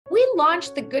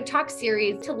launched the Good Talk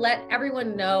series to let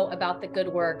everyone know about the good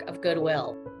work of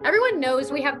Goodwill. Everyone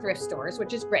knows we have thrift stores,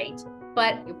 which is great,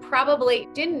 but you probably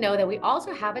didn't know that we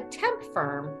also have a temp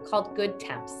firm called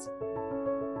GoodTemps.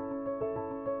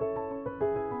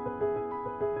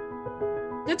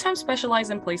 GoodTemps specializes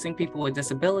in placing people with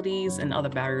disabilities and other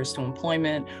barriers to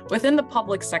employment within the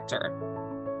public sector.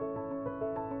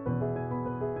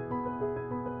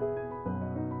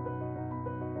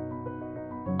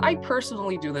 I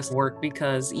personally do this work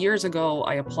because years ago,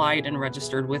 I applied and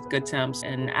registered with GoodTemps,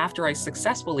 and after I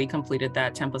successfully completed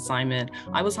that temp assignment,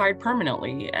 I was hired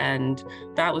permanently, and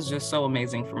that was just so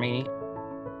amazing for me.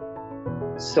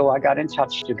 So I got in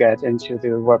touch to get into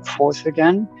the workforce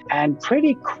again, and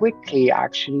pretty quickly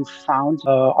actually found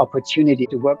an opportunity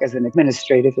to work as an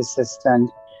administrative assistant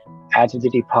at the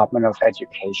Department of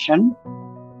Education.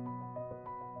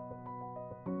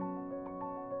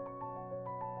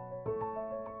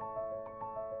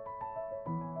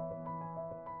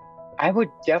 I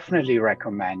would definitely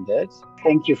recommend it.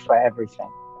 Thank you for everything.